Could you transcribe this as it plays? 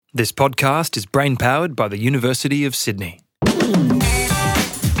This podcast is brain-powered by the University of Sydney. We are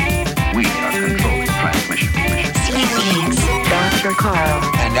controlling transmission. Dr. Carl.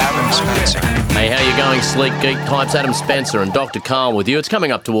 And Adam Spencer. Hey, how you going, Sleek Geek types? Adam Spencer and Dr. Carl with you. It's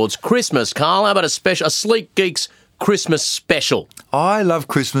coming up towards Christmas, Carl. How about a Sleek Geeks Christmas special? I love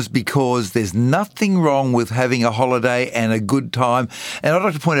Christmas because there's nothing wrong with having a holiday and a good time. And I'd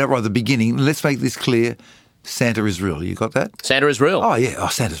like to point out right at the beginning, let's make this clear, Santa is real. You got that? Santa is real. Oh, yeah. Oh,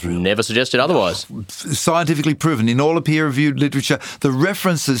 Santa's real. Never suggested otherwise. Scientifically proven in all the peer-reviewed literature, the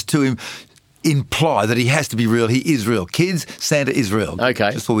references to him imply that he has to be real. He is real. Kids, Santa is real. Okay.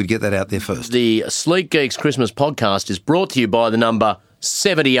 Just thought we'd get that out there first. The Sleek Geeks Christmas podcast is brought to you by the number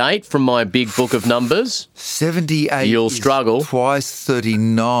 78 from my big book of numbers. 78 You'll is struggle. twice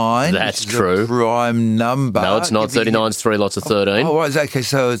 39. That's which is true. A prime number. No, it's not. 39's 3 lots of 13. Oh, right. Okay,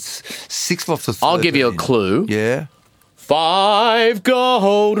 so it's 6 lots of 13. I'll give you a clue. Yeah. 5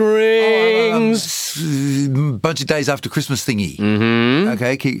 gold rings. Bunch of days after Christmas thingy. Mm-hmm.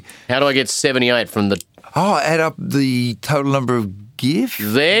 Okay. How do I get 78 from the... Add up the total number of gifts.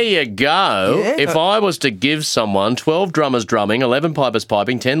 There you go. Yeah. If I was to give someone 12 drummers drumming, 11 pipers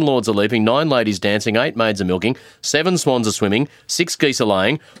piping, 10 lords a leaping, 9 ladies dancing, 8 maids a milking, 7 swans a swimming, 6 geese a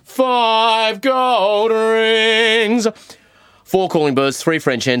laying, 5 gold rings, 4 calling birds, 3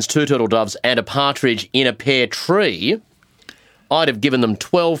 French hens, 2 turtle doves, and a partridge in a pear tree, I'd have given them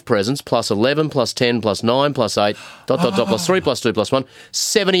 12 presents, plus 11, plus 10, plus 9, plus 8, ... plus 3, plus 2, plus 1,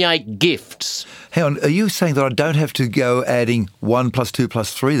 78 gifts. Hang on, are you saying that I don't have to go adding 1 plus 2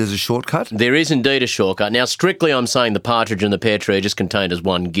 plus 3? There's a shortcut? There is indeed a shortcut. Now, strictly I'm saying the partridge and the pear tree are just contained as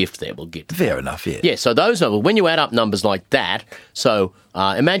one gift there. We'll get Fair enough, yeah. Yeah, so those numbers, when you add up numbers like that, so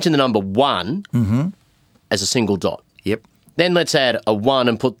imagine the number 1 as a single dot. Yep. Then let's add a 1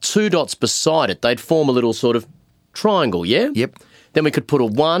 and put 2 dots beside it. They'd form a little sort of triangle, yeah? Yep. Then we could put a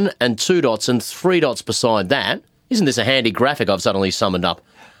 1 and 2 dots and 3 dots beside that. Isn't this a handy graphic I've suddenly summoned up?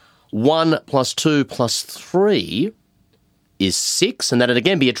 1 plus 2 plus 3 is 6, and that'd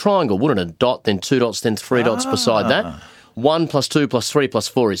again be a triangle, wouldn't it? A dot, then 2 dots, then 3 dots beside that. 1 plus 2 plus 3 plus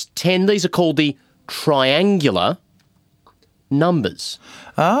 4 is 10. These are called the triangular numbers.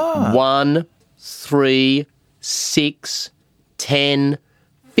 1, 3, 6, 10,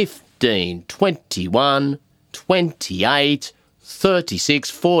 15, 21, 28, 36,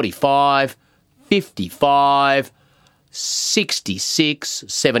 45, 55, 66,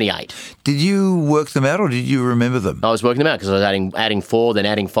 78. Did you work them out or did you remember them? I was working them out because I was adding 4, then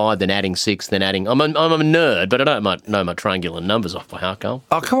adding 5, then adding 6, then adding... I'm a nerd, but I don't know my triangular numbers off by heart, Carl.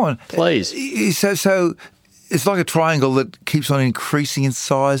 Oh, come on. Please. So it's like a triangle that keeps on increasing in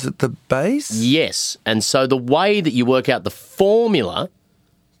size at the base? Yes, and so the way that you work out the formula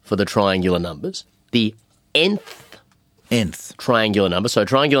for the triangular numbers, the nth triangular number, so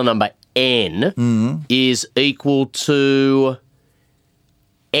triangular number n is equal to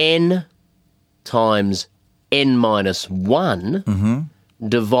n times n minus 1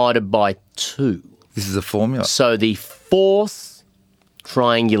 divided by 2. This is a formula. So the fourth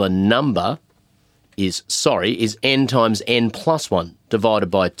triangular number is n times n plus 1 divided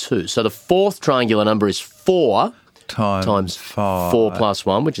by 2. So the fourth triangular number is 4 times 5. 4 plus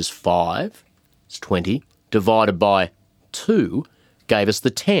 1, which is 5. It's 20. Divided by 2 gave us the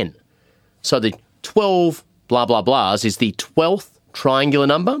 10. So the 12 blah, blah, blahs is the 12th triangular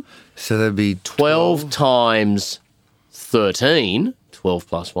number. So that'd be 12 times 13, 12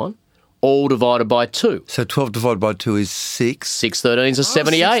 plus 1, all divided by 2. So 12 divided by 2 is 6. 6 13s are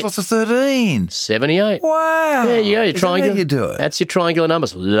 78. 6 lots of 13. 78. Wow. There you go, your Is that triangular. how you do it? That's your triangular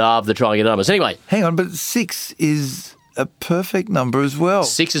numbers. Love the triangular numbers. Anyway, Hang on, but 6 is a perfect number as well.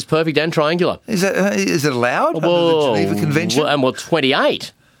 6 is perfect and triangular. Is it allowed under the Geneva Convention? Well,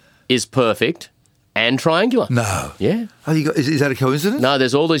 28 is perfect and triangular. No. Yeah. Oh, is that a coincidence? No,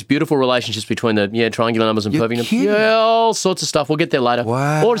 there's all these beautiful relationships between the triangular numbers and You're perfect numbers. kidding. Yeah, all sorts of stuff. We'll get there later.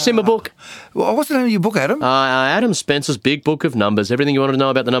 Wow. Or it's in my book. Well, what's the name of your book, Adam? Adam Spencer's Big Book of Numbers. Everything you want to know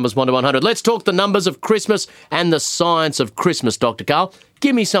about the numbers 1 to 100. Let's talk the numbers of Christmas and the science of Christmas, Dr. Carl.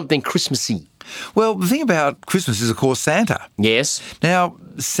 Give me something Christmassy. Well, the thing about Christmas is, of course, Santa. Yes. Now,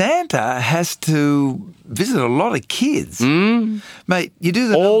 Santa has to visit a lot of kids. Mate, you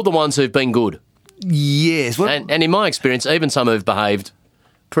do All the ones who've been good. Yes. Well, And in my experience, even some who've behaved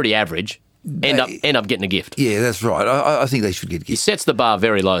pretty average end up getting a gift. yeah, that's right. I think they should get He gifts. sets the bar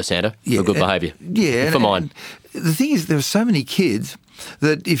very low, Santa, for good behaviour. Yeah. For mine. And the thing is, there are so many kids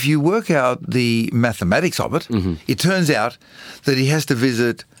that if you work out the mathematics of it, it turns out that he has to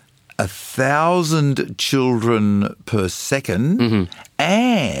visit 1,000 children per second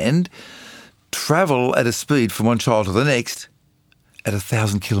and travel at a speed from one child to the next at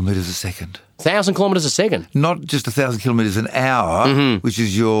 1,000 kilometres a second. 1,000 kilometres a second. Not just 1,000 kilometres an hour, which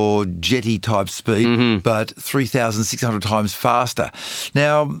is your jetty type speed, but 3,600 times faster.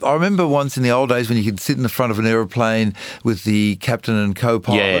 Now, I remember once in the old days when you could sit in the front of an aeroplane with the captain and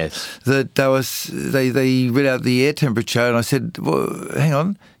co-pilot, Yes. that they read out the air temperature, and I said, well, hang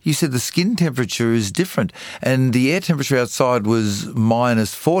on, you said the skin temperature is different. And the air temperature outside was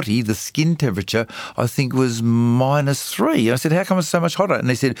minus 40. The skin temperature, I think, was minus 3. And I said, how come it's so much hotter? And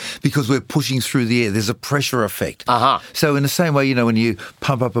they said, because we're pushing through the air. There's a pressure effect. Uh-huh. So in the same way, when you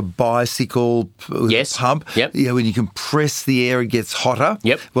pump up a bicycle with Yes. a pump, Yep. when you compress the air, it gets hotter.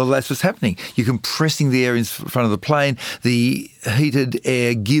 Yep. Well, that's what's happening. You're compressing the air in front of the plane. The heated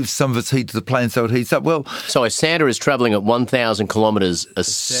air gives some of its heat to the plane, so it heats up. Well, So if Santa is travelling at 1,000 kilometres a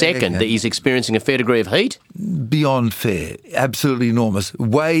second, that he's experiencing a fair degree of heat? beyond fair, absolutely enormous,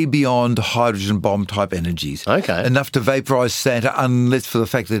 way beyond hydrogen bomb type energies. Okay. Enough to vaporise Santa, unless for the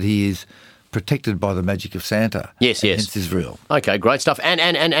fact that he is protected by the magic of Santa. Yes, and yes. hence is real. Okay, great stuff. And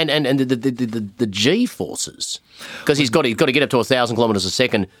the G forces, because he's got to get up to 1,000 kilometres a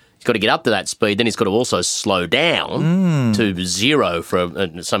second. He's got to get up to that speed. Then he's got to also slow down to zero for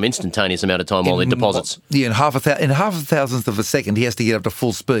some instantaneous amount of time while he deposits. Yeah, in half a thousandth of a second, he has to get up to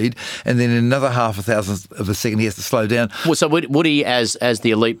full speed, and then in another half a thousandth of a second, he has to slow down. Well, so would he, as the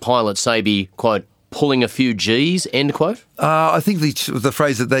elite pilot, say, be quote pulling a few G's? End quote. I think the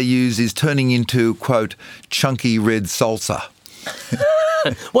phrase that they use is turning into quote chunky red salsa.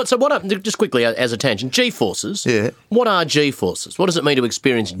 What are, just quickly as a tangent, G forces? Yeah. What are G forces? What does it mean to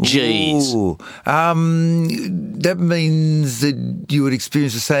experience G's? Ooh. That means that you would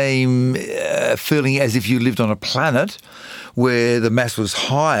experience the same feeling as if you lived on a planet where the mass was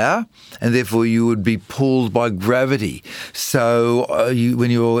higher and therefore you would be pulled by gravity. So when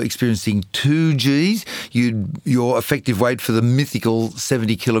you're experiencing 2 Gs, your effective weight for the mythical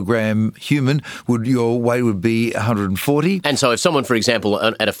 70-kilogram human, your weight would be 140. And so if someone, for example,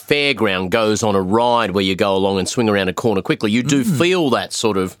 at a fairground goes on a ride where you go along and swing around a corner quickly, you do feel that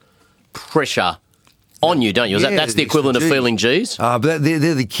sort of pressure on you, don't you? Yeah, That's the equivalent of Gs. feeling Gs? But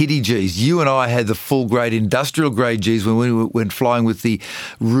they're the kiddie Gs. You and I had the full-grade industrial-grade Gs when we went flying with the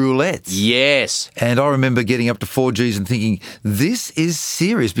roulettes. Yes. And I remember getting up to 4 Gs and thinking, this is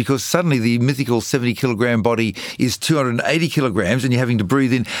serious, because suddenly the mythical 70-kilogram body is 280 kilograms and you're having to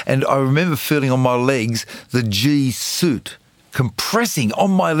breathe in. And I remember feeling on my legs the G suit compressing on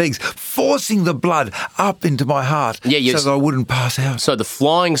my legs, forcing the blood up into my heart so that I wouldn't pass out. So the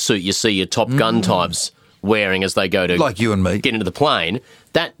flying suit you see your Top Gun types wearing as they go to Like you and me. get into the plane,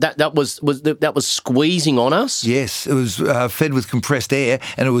 that was squeezing on us? Yes, it was fed with compressed air,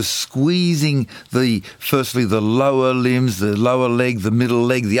 and it was squeezing firstly the lower limbs, the lower leg, the middle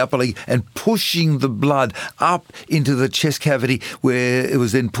leg, the upper leg, and pushing the blood up into the chest cavity, where it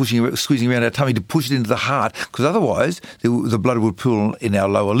was then squeezing around our tummy to push it into the heart, because otherwise the blood would pool in our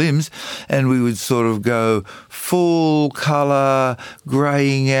lower limbs, and we would sort of go full colour,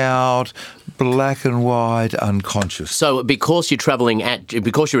 greying out, black and white, unconscious. So because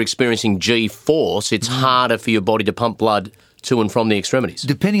you're experiencing G-force, it's harder for your body to pump blood to and from the extremities.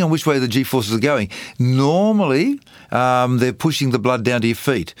 Depending on which way the G-forces are going. Normally, they're pushing the blood down to your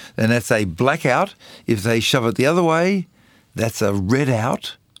feet, and that's a blackout. If they shove it the other way, that's a red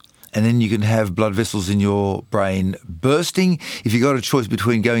out. And then you can have blood vessels in your brain bursting. If you've got a choice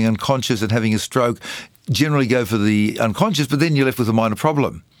between going unconscious and having a stroke, generally go for the unconscious, but then you're left with a minor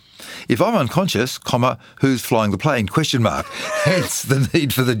problem. If I'm unconscious, who's flying the plane? ? Hence the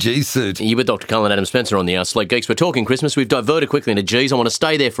need for the G suit. You with Dr. Cullen Adam Spencer on the Sleep Geeks. We're talking Christmas. We've diverted quickly into G's. I want to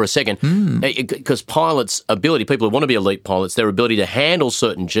stay there for a second because pilots' ability, people who want to be elite pilots, their ability to handle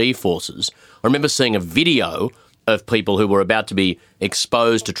certain G forces. I remember seeing a video of people who were about to be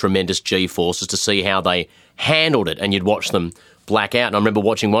exposed to tremendous G forces to see how they handled it, and you'd watch them black out. And I remember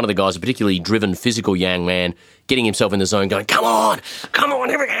watching one of the guys, a particularly driven physical young man, getting himself in the zone going, come on,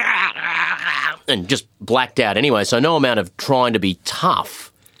 here we go, and just blacked out anyway. So no amount of trying to be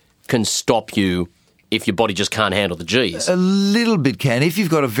tough can stop you if your body just can't handle the Gs. A little bit can, if you've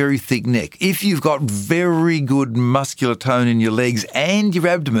got a very thick neck, if you've got very good muscular tone in your legs and your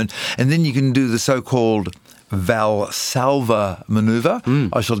abdomen, and then you can do the so-called Valsalva maneuver.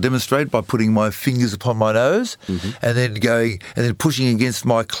 I shall demonstrate by putting my fingers upon my nose and then pushing against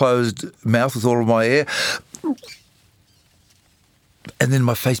my closed mouth with all of my air. and then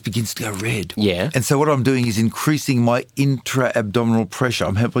my face begins to go red. Yeah. And so what I'm doing is increasing my intra-abdominal pressure.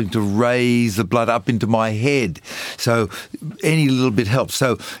 I'm helping to raise the blood up into my head. So any little bit helps.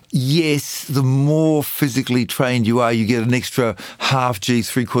 So yes, the more physically trained you are, you get an extra half G,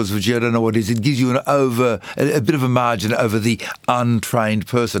 three-quarters of a G, I don't know what it is. It gives you a bit of a margin over the untrained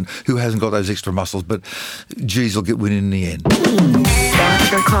person who hasn't got those extra muscles, but G's will get win in the end.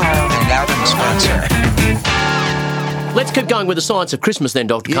 Dr. Carl. And now the sponsor. Let's keep going with the science of Christmas then,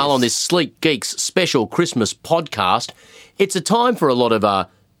 Dr. Carl, on this Sleek Geeks special Christmas podcast. It's a time for a lot of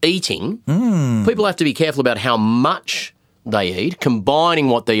eating. People have to be careful about how much they eat, combining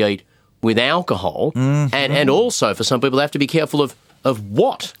what they eat with alcohol, and also for some people they have to be careful of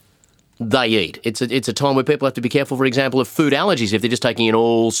what they eat. It's a time where people have to be careful, for example, of food allergies if they're just taking in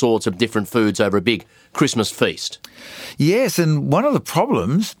all sorts of different foods over a big Christmas feast. Yes, and one of the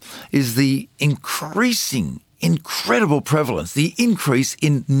problems is the incredible prevalence, the increase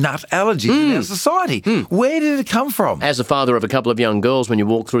in nut allergies in our society. Where did it come from? As a father of a couple of young girls, when you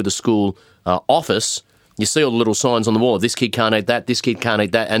walk through the school office, you see all the little signs on the wall. This kid can't eat that, this kid can't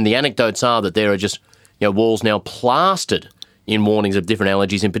eat that. And the anecdotes are that there are just walls now plastered in warnings of different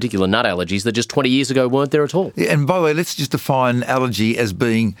allergies, in particular nut allergies, that just 20 years ago weren't there at all. Yeah, and by the way, let's just define allergy as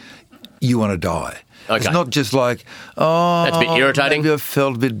being you want to die. Okay. It's not just like, That's a bit irritating. maybe I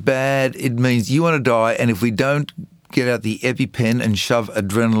felt a bit bad. It means you want to die, and if we don't get out the EpiPen and shove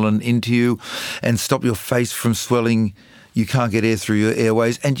adrenaline into you and stop your face from swelling, you can't get air through your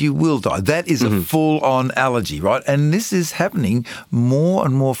airways and you will die. That is a full-on allergy, right? And this is happening more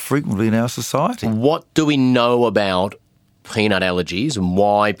and more frequently in our society. What do we know about peanut allergies and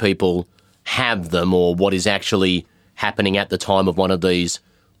why people have them, or what is actually happening at the time of one of these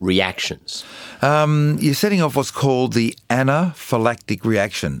reactions? You're setting off what's called the anaphylactic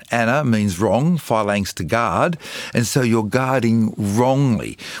reaction. Ana means wrong, phalanx to guard, and so you're guarding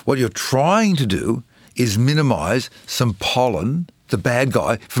wrongly. What you're trying to do is minimise some pollen, the bad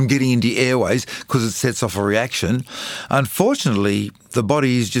guy, from getting into your airways because it sets off a reaction. Unfortunately, the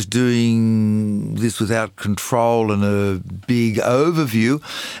body is just doing this without control and a big overview.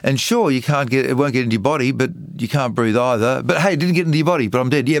 And sure, it won't get into your body, but you can't breathe either. But hey, it didn't get into your body, but I'm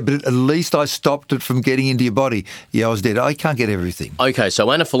dead. Yeah, but at least I stopped it from getting into your body. Yeah, I was dead. I can't get everything. Okay, so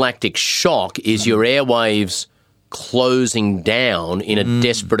anaphylactic shock is your airwaves closing down in a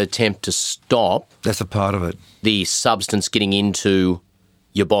desperate attempt to stop That's a part of it. the substance getting into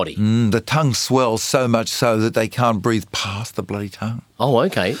your body. The tongue swells so much so that they can't breathe past the bloody tongue. Oh,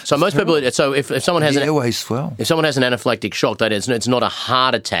 okay. So most people, so if someone has The an airways swell. if someone has an anaphylactic shock, that it's not a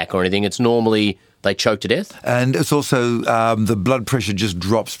heart attack or anything. It's normally they choke to death. And it's also the blood pressure just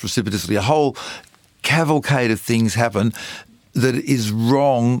drops precipitously. A whole cavalcade of things happen that is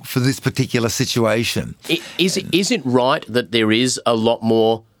wrong for this particular situation. Is it right that there is a lot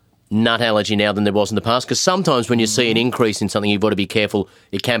more nut allergy now than there was in the past? Because sometimes when you see an increase in something, you've got to be careful.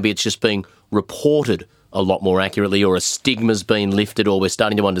 It can be it's just being reported a lot more accurately, or a stigma's been lifted, or we're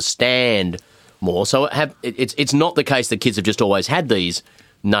starting to understand more. So it's not the case that kids have just always had these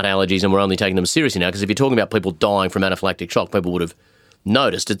nut allergies and we're only taking them seriously now. Because if you're talking about people dying from anaphylactic shock, people would have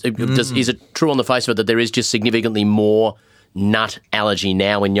noticed. Is it true on the face of it that there is just significantly more nut allergy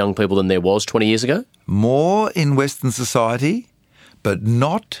now in young people than there was 20 years ago? More in Western society, but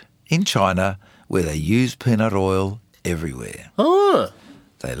not in China, where they use peanut oil everywhere. Oh.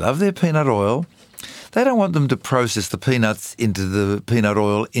 They love their peanut oil. They don't want them to process the peanuts into the peanut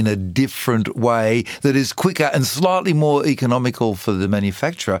oil in a different way that is quicker and slightly more economical for the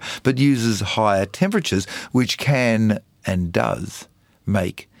manufacturer, but uses higher temperatures, which can and does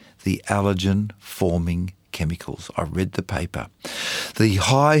make the allergen-forming chemicals. I read the paper. The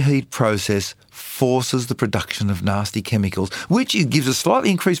high heat process forces the production of nasty chemicals, which gives a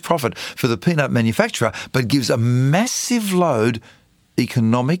slightly increased profit for the peanut manufacturer, but gives a massive load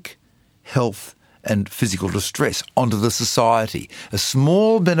economic, health, and physical distress onto the society. A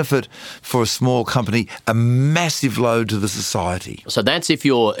small benefit for a small company, a massive load to the society. So that's if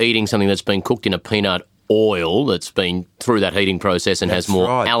you're eating something that's been cooked in a peanut oil that's been through that heating process and has more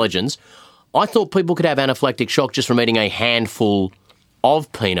allergens. I thought people could have anaphylactic shock just from eating a handful of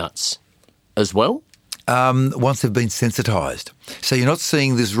peanuts as well. Once they've been sensitised. So you're not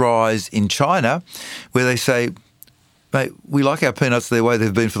seeing this rise in China where they say, mate, we like our peanuts the way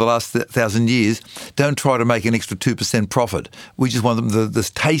they've been for the last 1,000 years. Don't try to make an extra 2% profit. We just want them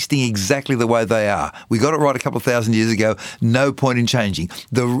the tasting exactly the way they are. We got it right a couple of thousand years ago. No point in changing.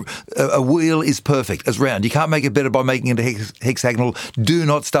 A wheel is perfect. It's round. You can't make it better by making it hexagonal. Do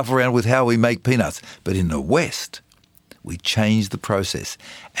not stuff around with how we make peanuts. But in the West, we changed the process.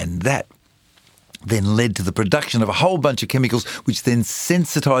 And that then led to the production of a whole bunch of chemicals which then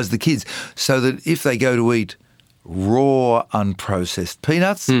sensitise the kids so that if they go to eat raw, unprocessed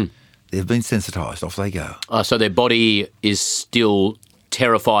peanuts, they've been sensitised. Off they go. So their body is still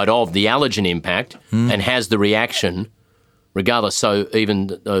terrified of the allergen impact and has the reaction regardless. So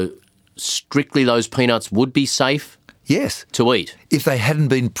even though strictly those peanuts would be safe Yes. to eat. If they hadn't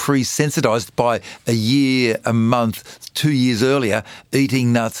been pre-sensitised by a year, a month, 2 years earlier,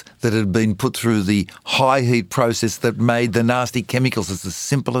 eating nuts that had been put through the high heat process that made the nasty chemicals. It's as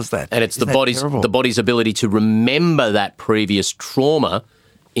simple as that. And it's Isn't that the body's ability to remember that previous trauma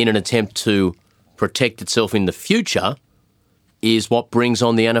in an attempt to protect itself in the future is what brings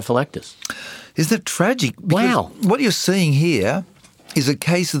on the anaphylaxis. Isn't it tragic? Because Wow. what you're seeing here is a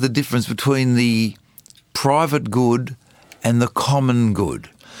case of the difference between the private good and the common good.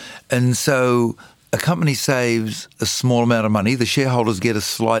 And so a company saves a small amount of money, the shareholders get a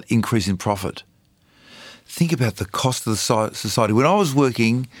slight increase in profit. Think about the cost of the society. When I was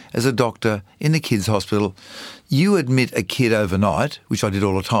working as a doctor in the kids' hospital, you admit a kid overnight, which I did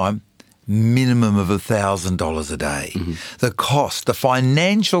all the time, minimum of $1,000 a day. The cost, the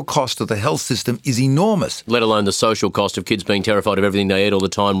financial cost of the health system is enormous. Let alone the social cost of kids being terrified of everything they eat all the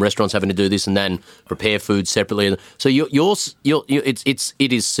time, restaurants having to do this and that, and prepare food separately. So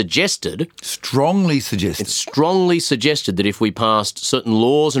it is suggested, Strongly suggested. it's strongly suggested that if we passed certain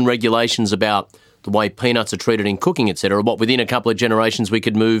laws and regulations about the way peanuts are treated in cooking, etc., what within a couple of generations we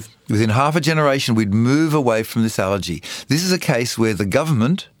could move. Within half a generation, we'd move away from this allergy. This is a case where the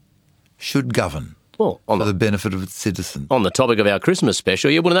government should govern Well, on for the the benefit of its citizens. on the topic of our Christmas special,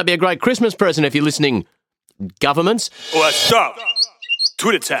 wouldn't that be a great Christmas present if you're listening, governments? What's up?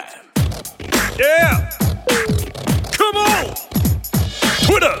 Twitter time. Yeah! Come on!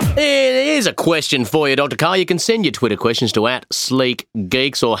 Twitter! Here's a question for you, Dr. Carl. You can send your Twitter questions to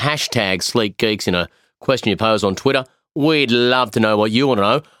 @SleekGeeks or #SleekGeeks in a question you pose on Twitter. We'd love to know what you want to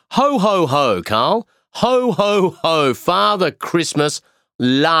know. Ho, ho, ho, Carl. Ho, ho, ho. Father Christmas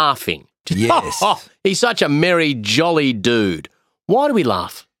laughing. Yes. He's such a merry, jolly dude. Why do we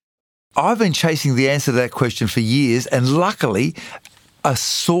laugh? I've been chasing the answer to that question for years, and luckily, a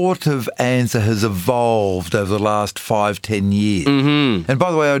sort of answer has evolved over the last 5-10 years. And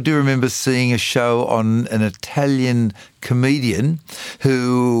by the way, I do remember seeing a show on an Italian comedian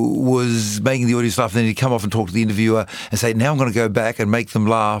who was making the audience laugh, and then he'd come off and talk to the interviewer and say, now I'm going to go back and make them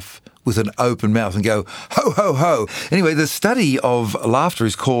laugh with an open mouth and go, ho, ho, ho. Anyway, the study of laughter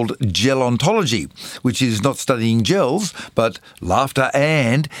is called gelontology, which is not studying gels, but laughter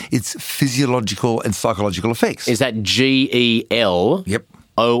and its physiological and psychological effects. Is that GEL? Yep.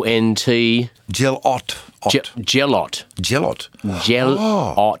 ONT? Gelot. Gelot. Gelot.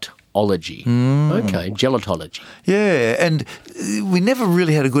 Gelotology. Okay, gelotology. Yeah, and we never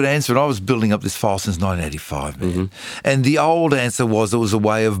really had a good answer, and I was building up this file since 1985, man. And the old answer was it was a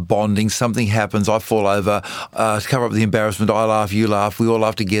way of bonding. Something happens, I fall over, to cover up the embarrassment, I laugh, you laugh, we all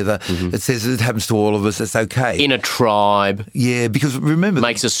laugh together. It says it happens to all of us, it's okay. In a tribe. Yeah, because remember...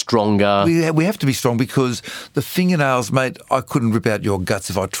 Makes us stronger. We have to be strong because the fingernails, mate, I couldn't rip out your guts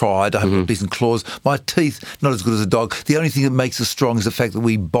if I tried. I have decent claws. My teeth, not as good as a dog. The only thing that makes us strong is the fact that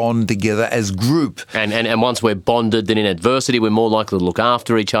we bond together as group. And once we're bonded, then in adversity, we're more likely to look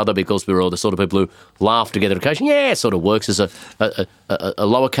after each other because we're all the sort of people who laugh together occasionally. Yeah, it sort of works as a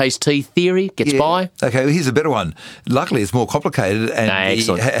lowercase t theory. Gets by. Okay, well, here's a better one. Luckily, it's more complicated and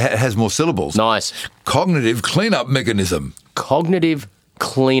Excellent. has more syllables. Nice. Cognitive cleanup mechanism. Cognitive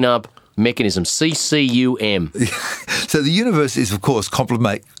cleanup mechanism, CCUM. So the universe is, of course,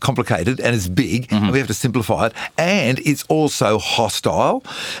 complicated and it's big, and we have to simplify it, and it's also hostile.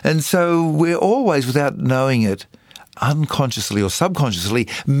 And so we're always, without knowing it, unconsciously or subconsciously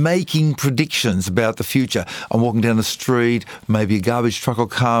making predictions about the future. I'm walking down the street, maybe a garbage truck will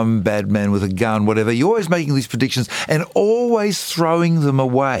come, bad man with a gun, whatever. You're always making these predictions and always throwing them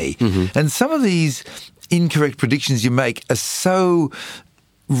away. And some of these incorrect predictions you make are so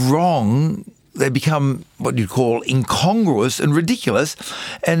wrong, they become what you'd call incongruous and ridiculous,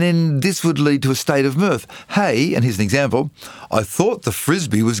 and then this would lead to a state of mirth. Hey, and here's an example, I thought the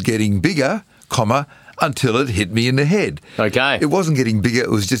Frisbee was getting bigger, until it hit me in the head. Okay. It wasn't getting bigger, it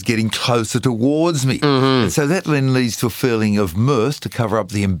was just getting closer towards me. And so that then leads to a feeling of mirth to cover up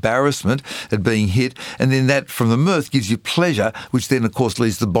the embarrassment at being hit, and then that from the mirth gives you pleasure, which then of course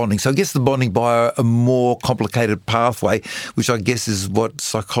leads to bonding. So I guess the bonding by a more complicated pathway, which I guess is what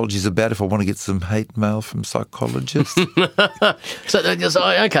psychology is about if I want to get some hate mail from psychologists.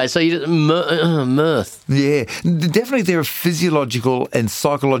 So you mirth. Yeah, definitely there are physiological and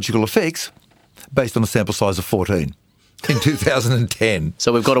psychological effects based on a sample size of 14. in 2010.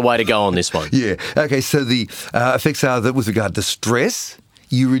 So we've got a way to go on this one. Yeah. Okay, so the effects are that with regard to stress,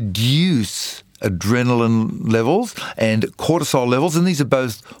 you reduce adrenaline levels and cortisol levels, and these are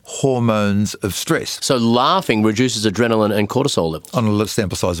both hormones of stress. So laughing reduces adrenaline and cortisol levels. On a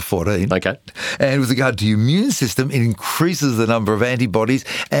sample size of 14. Okay. And with regard to your immune system, it increases the number of antibodies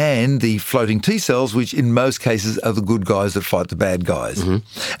and the floating T cells, which in most cases are the good guys that fight the bad guys. And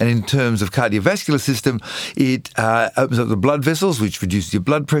in terms of cardiovascular system, it opens up the blood vessels, which reduces your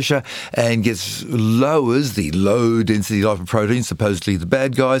blood pressure and lowers the low-density lipoproteins, supposedly the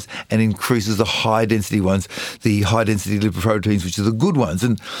bad guys, and increases the high-density ones, the high-density lipoproteins, which are the good ones.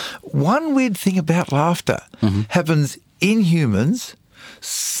 And one weird thing about laughter happens in humans,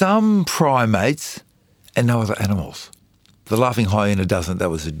 some primates, and no other animals. The laughing hyena doesn't. That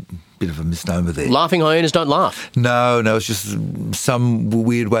was a bit of a misnomer there. Laughing hyenas don't laugh. No, it's just some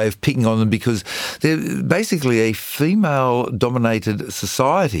weird way of picking on them because they're basically a female-dominated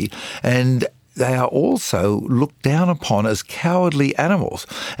society, and they are also looked down upon as cowardly animals.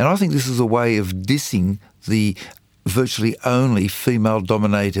 And I think this is a way of dissing the virtually only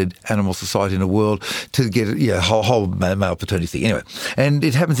female-dominated animal society in the world to get a whole male paternity thing. Anyway, and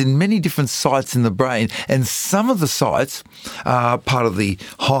it happens in many different sites in the brain, and some of the sites are part of the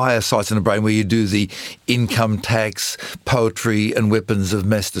higher sites in the brain where you do the income tax, poetry, and weapons of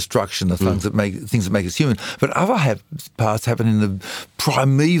mass destruction, the things that make us human. But other parts happen in the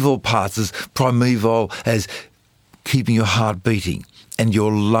primeval parts, as primeval as keeping your heart beating and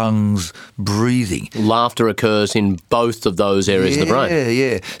your lungs breathing. Laughter occurs in both of those areas of the brain.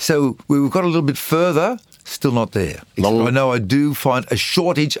 Yeah. So we've got a little bit further, still not there. I know I do find a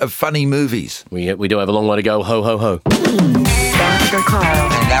shortage of funny movies. We do have a long way to go. Ho, ho, ho. Dr. Carl.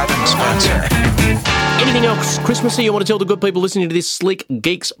 And Adam Spencer. Anything else Christmassy you want to tell the good people listening to this Slick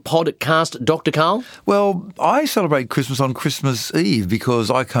Geeks podcast, Dr. Carl? Well, I celebrate Christmas on Christmas Eve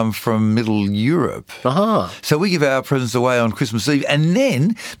because I come from Middle Europe. Aha. So we give our presents away on Christmas Eve. And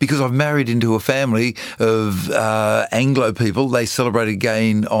then, because I've married into a family of Anglo people, they celebrate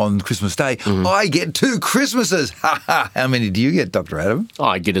again on Christmas Day. I get 2 Christmases. How many do you get, Dr. Adam?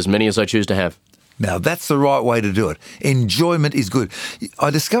 I get as many as I choose to have. Now, that's the right way to do it. Enjoyment is good. I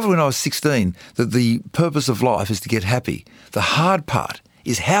discovered when I was 16 that the purpose of life is to get happy. The hard part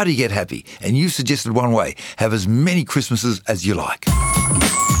is how do you get happy? And you suggested one way. Have as many Christmases as you like. We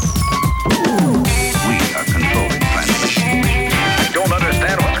are controlling transmission. I don't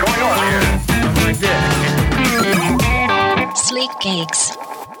understand what's going on here. Sleek Geeks.